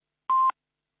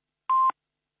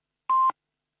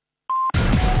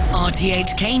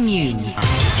RTHK News.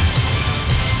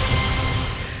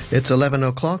 It's 11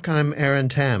 o'clock. I'm Aaron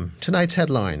Tam. Tonight's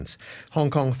headlines. Hong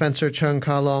Kong fencer Cheung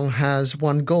Ka-long has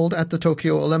won gold at the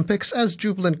Tokyo Olympics as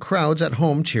jubilant crowds at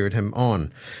home cheered him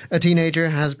on. A teenager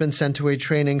has been sent to a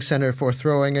training center for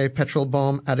throwing a petrol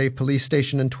bomb at a police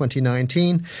station in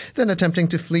 2019, then attempting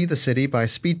to flee the city by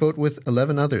speedboat with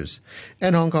 11 others.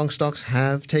 And Hong Kong stocks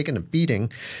have taken a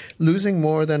beating, losing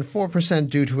more than 4%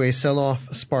 due to a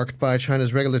sell-off sparked by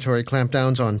China's regulatory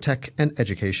clampdowns on tech and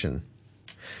education.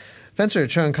 Fencer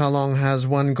Cheung Ka-long has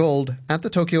won gold at the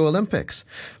Tokyo Olympics,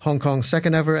 Hong Kong's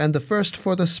second ever and the first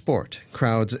for the sport.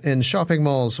 Crowds in shopping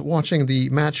malls watching the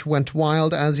match went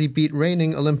wild as he beat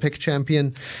reigning Olympic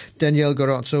champion Daniele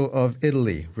Garozzo of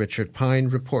Italy. Richard Pine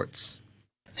reports.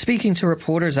 Speaking to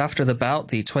reporters after the bout,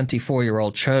 the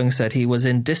 24-year-old Cheung said he was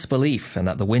in disbelief and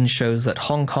that the win shows that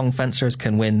Hong Kong fencers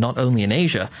can win not only in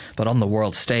Asia, but on the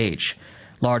world stage.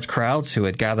 Large crowds who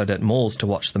had gathered at malls to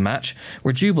watch the match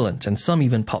were jubilant, and some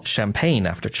even popped champagne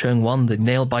after Cheung won the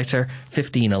nail-biter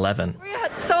 15-11.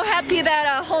 We're so happy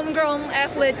that a homegrown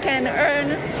athlete can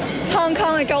earn Hong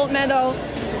Kong a gold medal.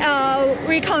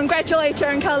 We congratulate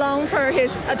Cheung Ka-long for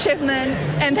his achievement,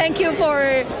 and thank you for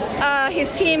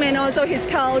his team and also his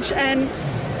coach. And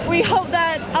we hope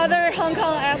that other Hong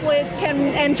Kong athletes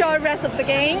can enjoy the rest of the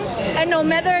game. And no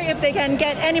matter if they can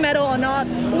get any medal or not,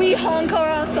 we Hong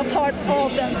Kong support all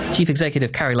of them. Chief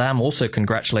Executive Carrie Lam also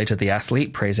congratulated the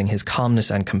athlete, praising his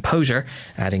calmness and composure,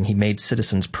 adding he made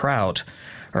citizens proud.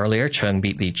 Earlier, Cheung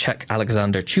beat the Czech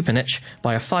Alexander Chupinic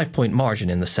by a 5-point margin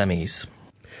in the semis.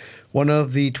 One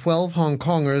of the 12 Hong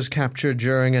Kongers captured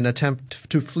during an attempt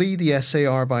to flee the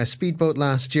SAR by speedboat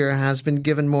last year has been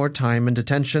given more time in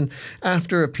detention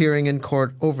after appearing in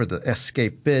court over the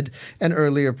escape bid and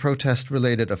earlier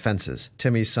protest-related offences.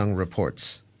 Timmy Sung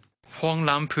reports. Huang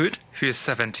Lamput, who is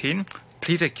 17,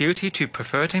 pleaded guilty to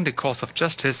perverting the course of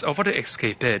justice over the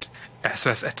escape bid, as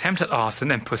well as attempted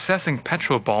arson and possessing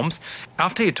petrol bombs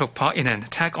after he took part in an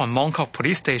attack on Mong Kok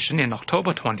Police Station in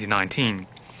October 2019.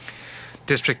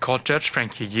 District Court Judge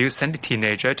Frankie Yu sent the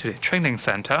teenager to the training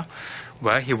center,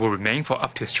 where he will remain for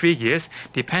up to 3 years,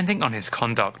 depending on his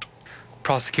conduct.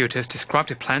 Prosecutors described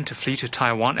the plan to flee to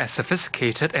Taiwan as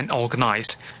sophisticated and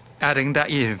organized, adding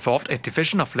that it involved a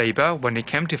division of labor when it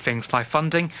came to things like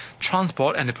funding,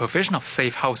 transport, and the provision of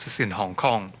safe houses in Hong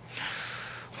Kong.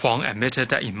 Huang admitted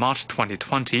that in March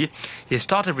 2020, he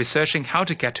started researching how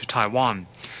to get to Taiwan.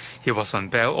 He was on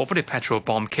bail over the petrol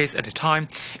bomb case at the time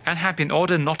and had been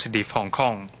ordered not to leave Hong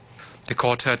Kong. The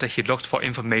court heard that he looked for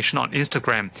information on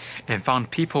Instagram and found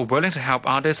people willing to help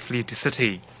others flee the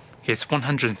city. His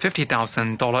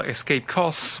 $150,000 escape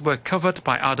costs were covered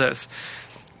by others,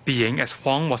 being as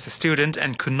Huang was a student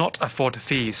and could not afford the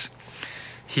fees.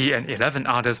 He and 11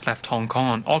 others left Hong Kong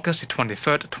on August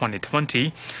 23,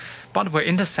 2020, but were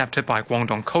intercepted by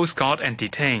Guangdong Coast Guard and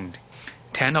detained.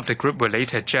 10 of the group were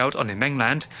later jailed on the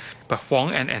mainland, but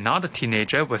Huang and another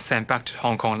teenager were sent back to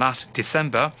Hong Kong last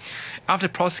December after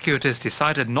prosecutors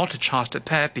decided not to charge the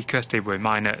pair because they were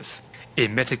minors.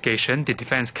 In mitigation, the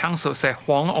defense counsel said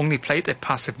Huang only played a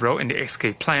passive role in the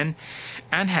escape plan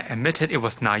and had admitted it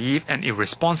was naive and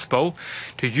irresponsible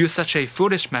to use such a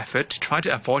foolish method to try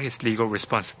to avoid his legal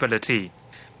responsibility.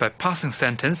 But passing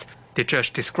sentence, the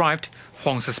judge described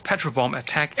Huang's petrol bomb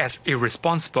attack as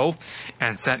irresponsible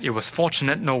and said it was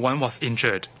fortunate no one was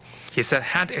injured. He said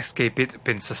had the escape bid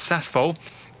been successful,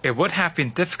 it would have been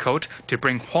difficult to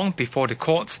bring Huang before the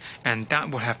courts, and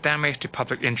that would have damaged the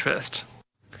public interest.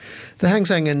 The Hang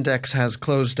Seng Index has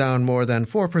closed down more than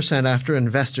 4% after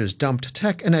investors dumped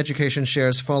tech and education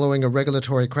shares following a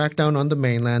regulatory crackdown on the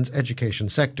mainland's education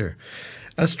sector.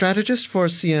 A strategist for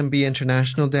CMB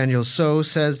International, Daniel So,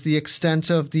 says the extent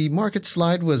of the market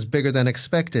slide was bigger than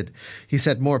expected. He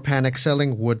said more panic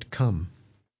selling would come.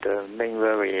 The main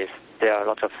worry is there are a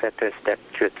lot of sectors that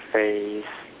could face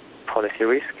policy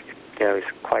risk. There is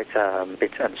quite a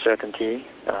bit uncertainty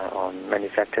on many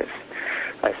sectors,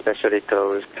 especially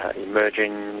those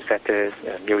emerging sectors,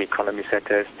 new economy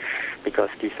sectors, because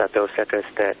these are those sectors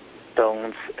that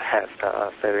don't have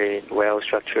a very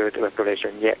well-structured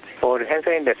regulation yet. For the Hang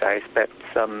Seng Index, I expect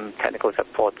some technical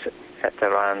support at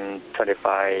around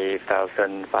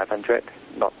 25,500.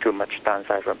 Not too much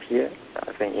downside from here,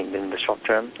 I think, in the short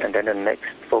term. And then the next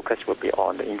focus will be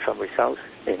on the interim results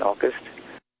in August.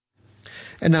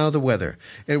 And now the weather.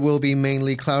 It will be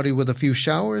mainly cloudy with a few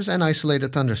showers and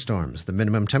isolated thunderstorms. The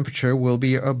minimum temperature will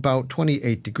be about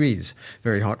 28 degrees.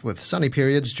 Very hot with sunny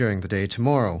periods during the day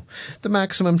tomorrow. The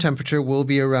maximum temperature will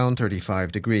be around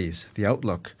 35 degrees. The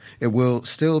outlook. It will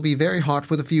still be very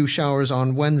hot with a few showers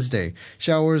on Wednesday.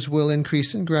 Showers will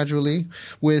increase gradually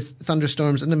with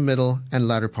thunderstorms in the middle and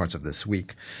latter parts of this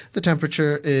week. The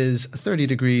temperature is 30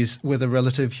 degrees with a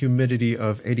relative humidity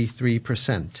of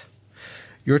 83%.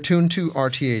 You're tuned to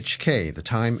RTHK. The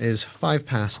time is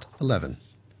 11:05.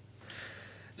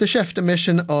 The chef de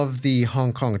mission of the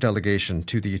Hong Kong delegation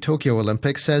to the Tokyo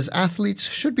Olympics says athletes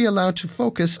should be allowed to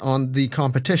focus on the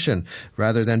competition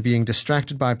rather than being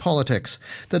distracted by politics.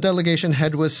 The delegation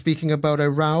head was speaking about a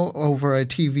row over a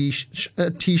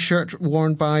T-shirt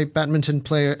worn by badminton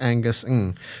player Angus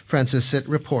Ng. Francis Sitt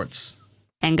reports.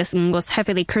 Angus Ng was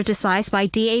heavily criticized by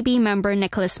DAB member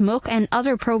Nicholas Mook and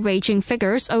other pro-Beijing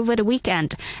figures over the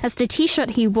weekend, as the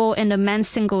T-shirt he wore in the men's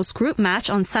singles group match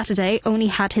on Saturday only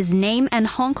had his name and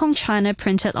Hong Kong China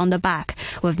printed on the back,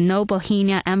 with no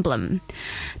Bohemia emblem.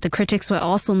 The critics were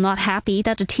also not happy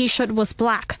that the T-shirt was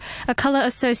black, a color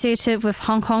associated with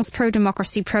Hong Kong's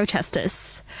pro-democracy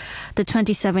protesters. The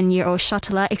 27-year-old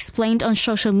shuttler explained on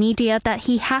social media that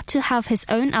he had to have his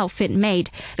own outfit made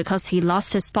because he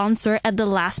lost his sponsor at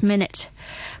the last minute.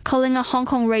 Calling a Hong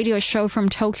Kong radio show from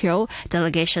Tokyo,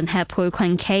 delegation head Pui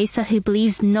Kun-kay said he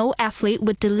believes no athlete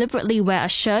would deliberately wear a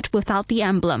shirt without the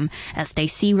emblem, as they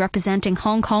see representing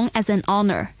Hong Kong as an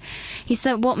honor. He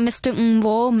said what Mr. Ng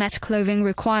wore met clothing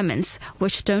requirements,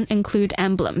 which don't include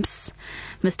emblems.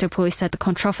 Mr. Pui said the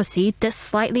controversy did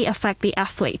slightly affect the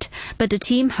athlete, but the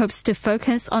team hopes to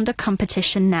focus on the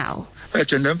competition now.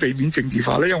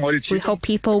 We hope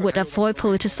people would avoid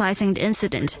politicizing the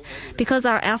incident, because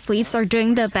our athletes are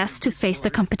doing their best to face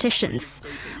the competitions.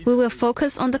 We will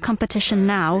focus on the competition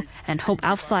now and hope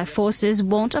outside forces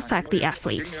won't affect the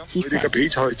athletes, he said.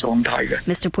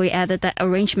 Mr. Pui added that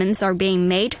arrangements are being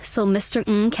made so Mr.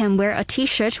 Ng can wear a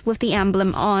T-shirt with the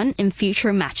emblem on in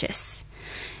future matches.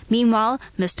 Meanwhile,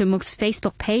 Mr. Mook's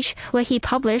Facebook page, where he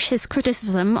published his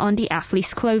criticism on the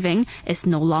athletes' clothing, is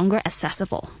no longer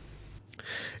accessible.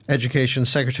 Education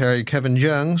Secretary Kevin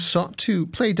Yeung sought to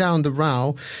play down the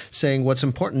row, saying what's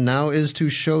important now is to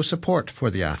show support for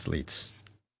the athletes.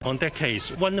 On that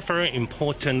case, one very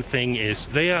important thing is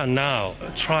they are now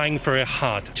trying very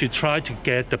hard to try to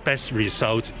get the best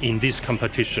result in these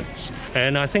competitions.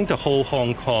 And I think the whole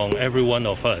Hong Kong, every one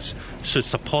of us, should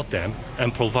support them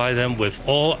and provide them with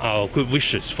all our good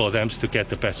wishes for them to get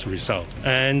the best result.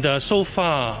 And so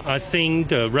far, I think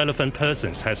the relevant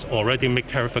persons has already made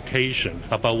clarification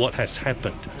about what has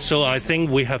happened. So I think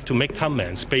we have to make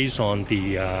comments based on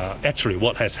the actually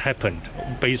what has happened,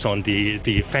 based on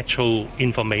the factual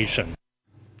information.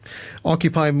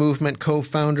 Occupy Movement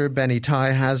co-founder Benny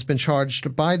Tai has been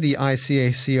charged by the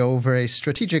ICAC over a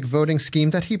strategic voting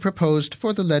scheme that he proposed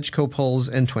for the LegCo polls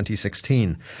in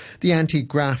 2016. The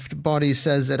anti-graft body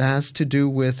says it has to do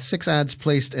with 6 ads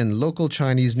placed in local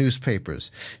Chinese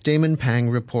newspapers. Damon Pang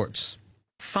reports.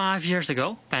 5 years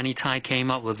ago, Benny Tai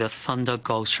came up with the Thunder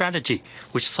Goal strategy,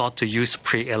 which sought to use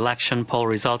pre-election poll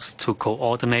results to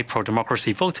coordinate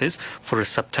pro-democracy voters for the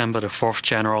September 4th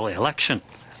general election.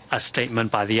 A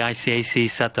statement by the ICAC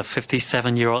said the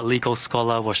 57-year-old legal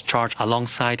scholar was charged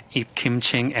alongside Ip Kim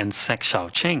Ching and Sek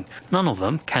Xiaoqing, none of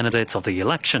them candidates of the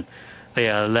election. They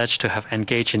are alleged to have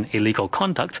engaged in illegal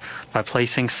conduct by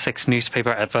placing 6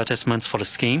 newspaper advertisements for the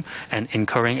scheme and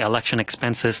incurring election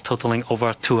expenses totaling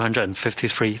over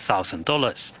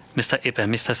 $253,000. Mr. Ip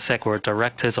and Mr. Sek were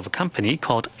directors of a company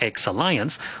called X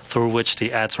Alliance, through which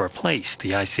the ads were placed,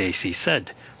 the ICAC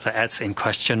said. The ads in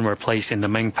question were placed in the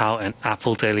Ming Pao and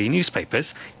Apple Daily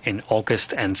newspapers in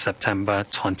August and September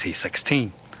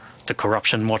 2016. The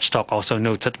corruption watchdog also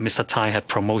noted Mr. Tai had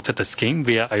promoted the scheme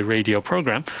via a radio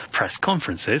program, press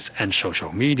conferences, and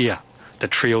social media. The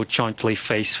trio jointly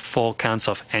faced 4 counts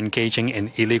of engaging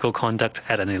in illegal conduct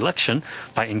at an election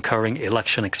by incurring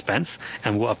election expense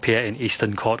and will appear in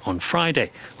Eastern Court on Friday,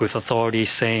 with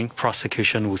authorities saying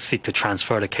prosecution will seek to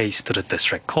transfer the case to the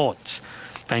district courts.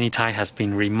 Benny Tai has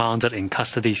been remanded in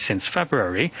custody since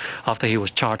February after he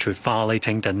was charged with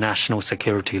violating the national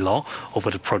security law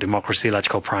over the pro-democracy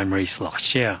LegCo primaries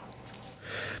last year.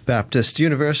 Baptist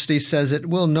University says it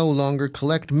will no longer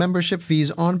collect membership fees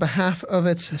on behalf of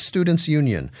its students'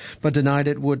 union, but denied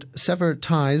it would sever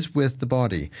ties with the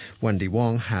body. Wendy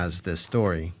Wong has this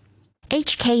story.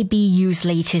 HKBU's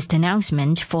latest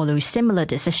announcement follows similar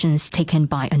decisions taken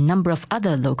by a number of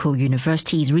other local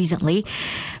universities recently.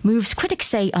 Moves critics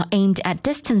say are aimed at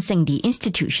distancing the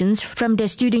institutions from their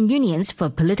student unions for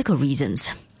political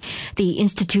reasons. The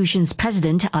institution's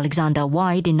president, Alexander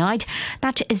Wai, denied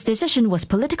that his decision was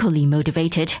politically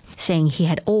motivated, saying he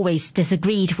had always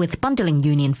disagreed with bundling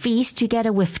union fees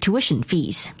together with tuition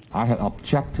fees. I had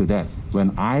objected to that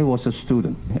when I was a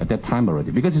student at that time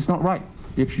already, because it's not right.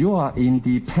 If you are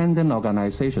independent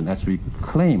organization, as we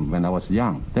claimed when I was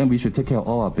young, then we should take care of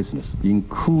all our business,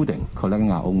 including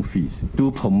collecting our own fees,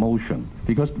 do promotion.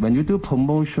 Because when you do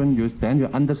promotion, then you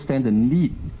understand the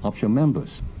need of your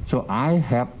members. So I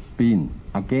have been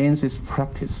against this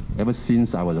practice ever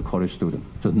since I was a college student.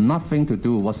 So nothing to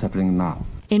do with what's happening now.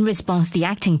 In response, the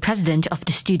acting president of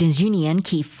the Students' Union,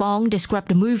 Keith Fong, described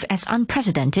the move as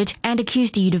unprecedented and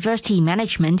accused the university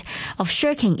management of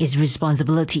shirking its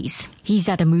responsibilities. He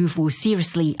said the move will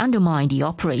seriously undermine the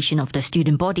operation of the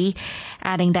student body,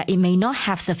 adding that it may not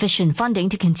have sufficient funding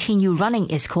to continue running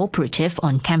its cooperative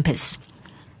on campus.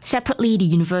 Separately, the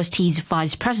university's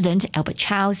vice president, Albert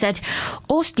Chow, said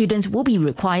all students will be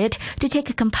required to take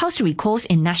a compulsory course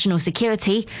in national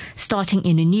security starting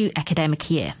in the new academic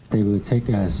year. They will take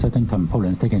certain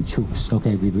components they can choose.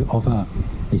 Okay, we will offer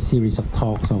a series of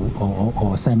talks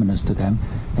or seminars to them,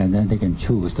 and then they can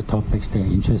choose the topics they're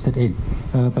interested in.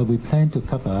 But we plan to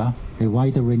cover a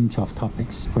wider range of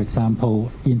topics. For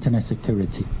example, internet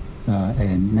security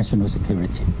and national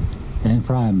security,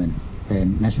 environment,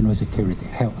 and national security,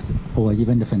 health, or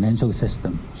even the financial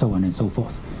system, so on and so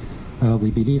forth.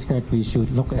 We believe that we should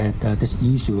look at this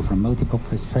issue from multiple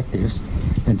perspectives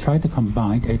and try to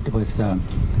combine it with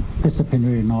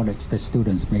disciplinary knowledge that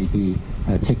students may be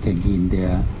taking in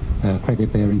their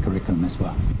credit-bearing curriculum as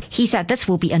well. He said this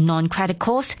will be a non-credit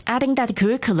course, adding that the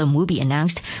curriculum will be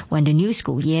announced when the new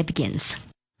school year begins.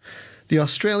 The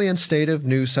Australian state of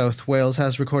New South Wales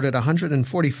has recorded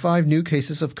 145 new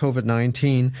cases of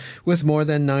COVID-19, with more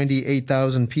than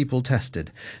 98,000 people tested.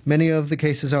 Many of the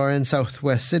cases are in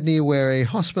southwest Sydney, where a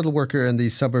hospital worker in the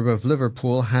suburb of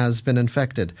Liverpool has been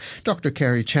infected. Dr.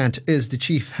 Kerry Chant is the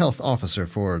Chief Health Officer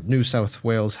for New South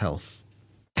Wales Health.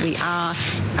 We are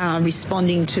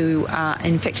responding to an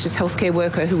infectious healthcare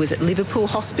worker who was at Liverpool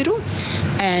Hospital,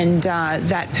 and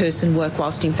that person worked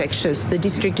whilst infectious. The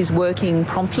district is working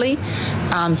promptly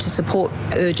to support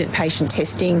urgent patient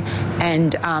testing,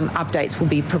 and updates will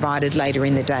be provided later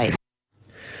in the day.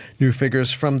 New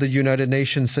figures from the United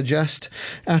Nations suggest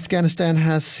Afghanistan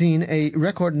has seen a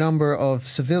record number of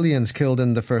civilians killed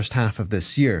in the first half of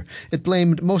this year. It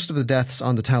blamed most of the deaths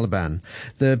on the Taliban.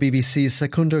 The BBC's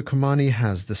Sekunder Kumani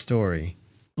has the story.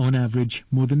 On average,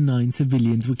 more than 9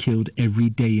 civilians were killed every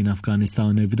day in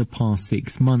Afghanistan over the past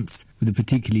 6 months, with a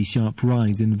particularly sharp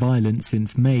rise in violence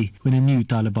since May, when a new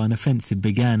Taliban offensive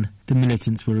began. The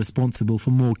militants were responsible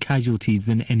for more casualties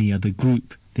than any other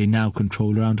group. They now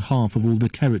control around half of all the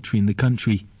territory in the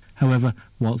country. However,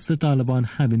 whilst the Taliban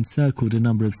have encircled a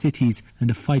number of cities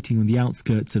and are fighting on the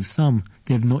outskirts of some,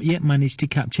 they have not yet managed to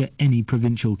capture any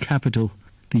provincial capital.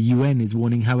 The UN is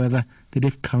warning, however, that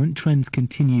if current trends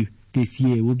continue, this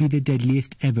year will be the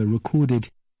deadliest ever recorded.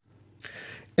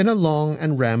 In a long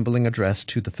and rambling address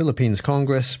to the Philippines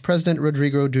Congress, President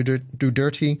Rodrigo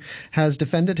Duterte has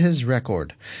defended his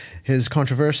record. His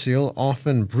controversial,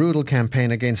 often brutal campaign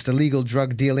against illegal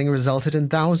drug dealing resulted in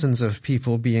thousands of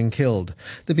people being killed.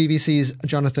 The BBC's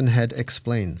Jonathan Head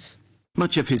explains.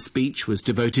 Much of his speech was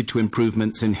devoted to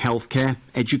improvements in healthcare,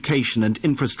 education and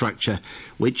infrastructure,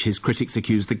 which his critics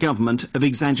accused the government of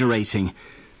exaggerating.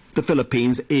 The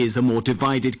Philippines is a more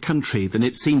divided country than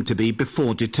it seemed to be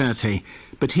before Duterte,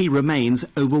 but he remains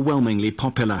overwhelmingly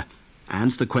popular.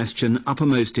 And the question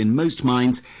uppermost in most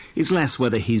minds is less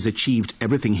whether he's achieved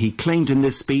everything he claimed in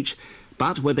this speech,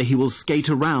 but whether he will skate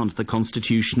around the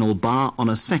constitutional bar on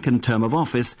a second term of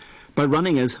office by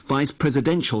running as vice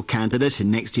presidential candidate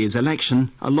in next year's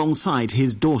election alongside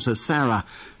his daughter Sarah,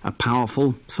 a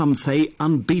powerful, some say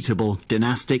unbeatable,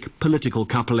 dynastic political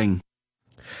coupling.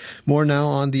 More now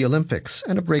on the Olympics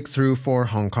and a breakthrough for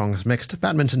Hong Kong's mixed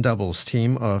badminton doubles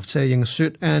team of Tsai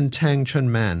Ying-sut and Tang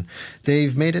Chun-man.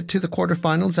 They've made it to the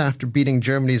quarterfinals after beating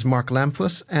Germany's Mark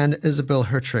Lampfuss and Isabel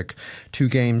Hertrich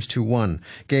 2-1.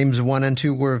 Games 1 and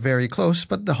 2 were very close,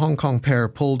 but the Hong Kong pair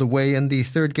pulled away in the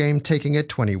third game, taking it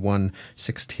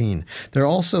 21-16. They're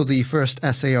also the first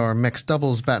SAR mixed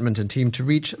doubles badminton team to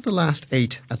reach the last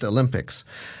 8 at the Olympics.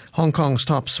 Hong Kong's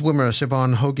top swimmer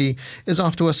Siobhan Hoge is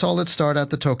off to a solid start at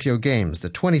the Tokyo Games. The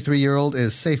 23-year-old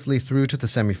is safely through to the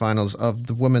semi-finals of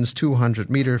the women's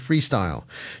 200-meter freestyle.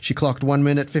 She clocked 1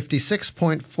 minute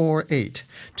 56.48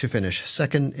 to finish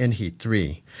second in Heat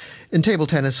 3. In table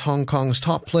tennis, Hong Kong's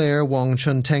top player Wang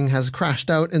Chunteng has crashed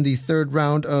out in the third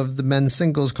round of the men's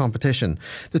singles competition.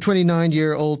 The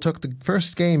 29-year-old took the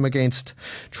first game against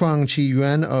Chuang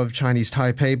Qiyuan of Chinese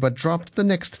Taipei but dropped the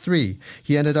next 3.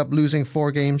 He ended up losing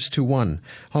 4 games to 1.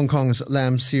 Hong Kong's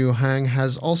Lam Siu Hang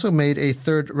has also made a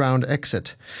third-round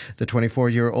exit. The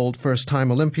 24-year-old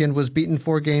first-time Olympian was beaten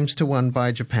 4 games to 1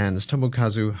 by Japan's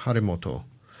Tomokazu Harimoto.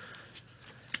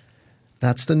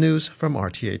 That's the news from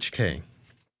RTHK.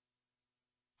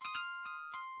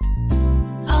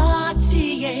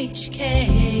 RTHK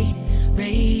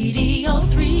Radio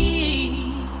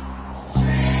 3.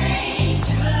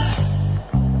 Stranger.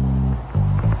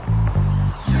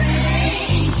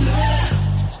 Stranger.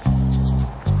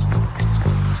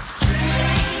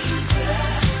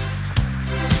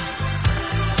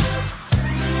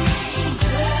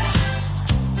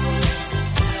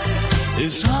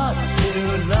 It's hot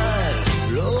here at night,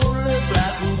 lonely,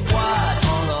 black and white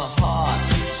on a hot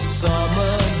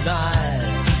summer night.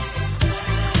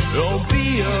 Don't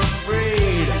be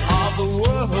afraid of the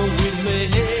world we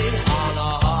made on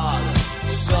a hot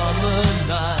summer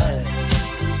night.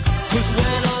 'Cause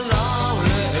when a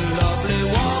lonely and lovely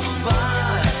walks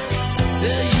by,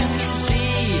 there you can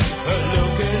see her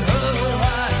look in her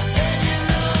eye. And you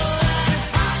know that it's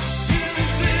hot in the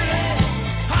city,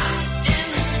 hot in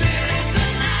the city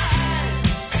tonight.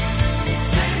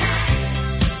 Tonight.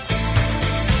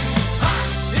 Hot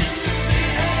in the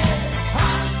city,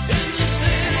 hot in the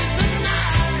city tonight.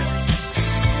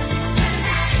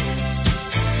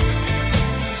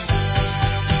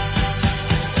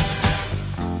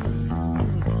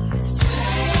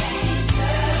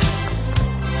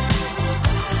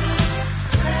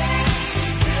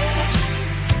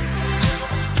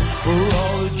 For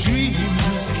all the dreams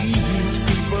and schemes,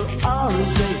 people are as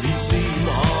they seem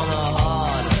on a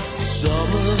hot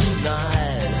summer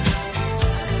night.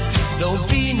 Don't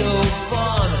be no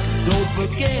fun, don't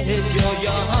forget you're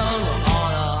young on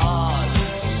a hot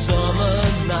summer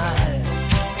night.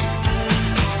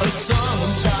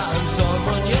 Sometimes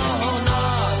someone you're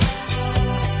not,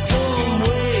 don't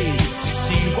wait to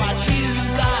see what you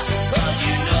got, but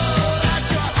you know that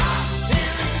you're hot in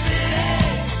the city,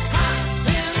 hot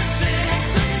in the city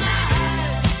tonight.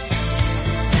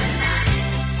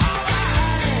 Alright,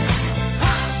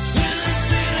 hot in the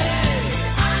city,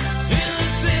 hot in the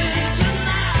city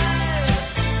tonight.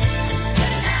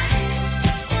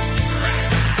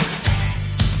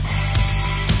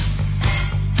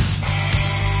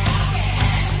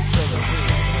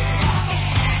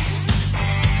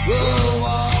 We'll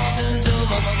walk until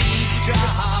my feet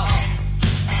drop.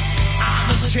 I'm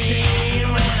a train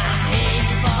when I hate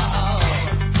to fall.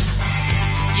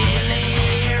 You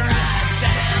lay right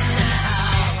down now.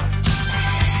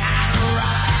 I'll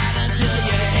ride until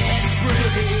your head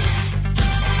breaks.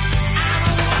 I'm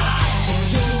a walk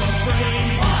until my brain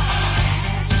pops.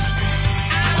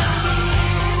 I'm a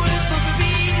move with my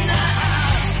feet now.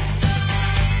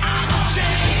 I'm a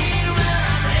train when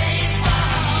I hate to fall.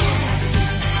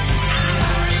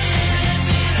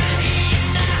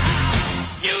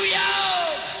 New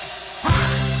York,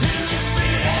 hot in the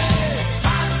city,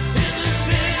 hot in the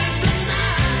city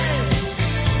tonight.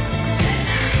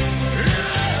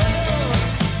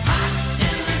 Hot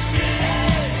in the city,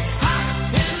 hot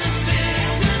in the city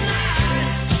tonight.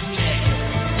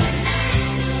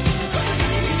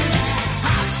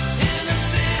 Hot in the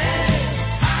city,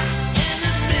 hot in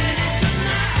the city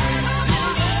tonight.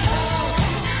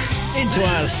 Into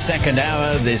our second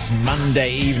hour this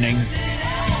Monday evening.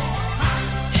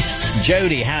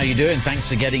 Jodie, how are you doing? Thanks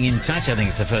for getting in touch. I think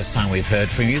it's the first time we've heard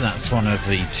from you. That's one of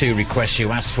the 2 requests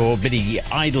you asked for. Billy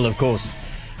Idol, of course,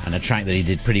 and a track that he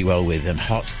did pretty well with, and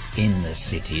Hot in the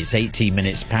City. It's 18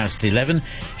 minutes past 11.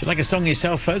 If you'd like a song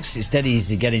yourself, folks, it's dead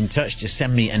easy to get in touch. Just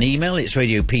send me an email. It's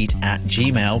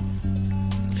radiopete@gmail.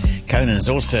 Conan's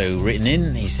also written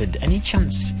in. He said, any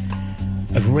chance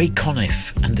of Ray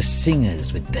Conniff and the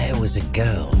Singers with There Was a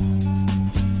Girl?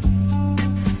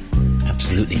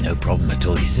 Absolutely no problem at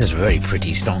all. This is a very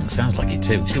pretty song. Sounds like it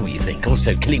too. See what you think.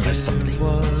 Also, Killing Us Softly.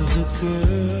 Was a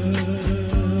girl,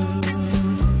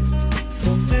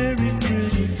 a very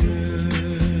pretty girl.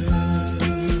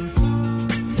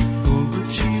 Oh, but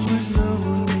she was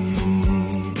lonely,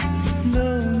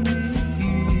 lonely.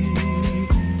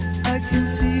 I can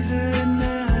see her now.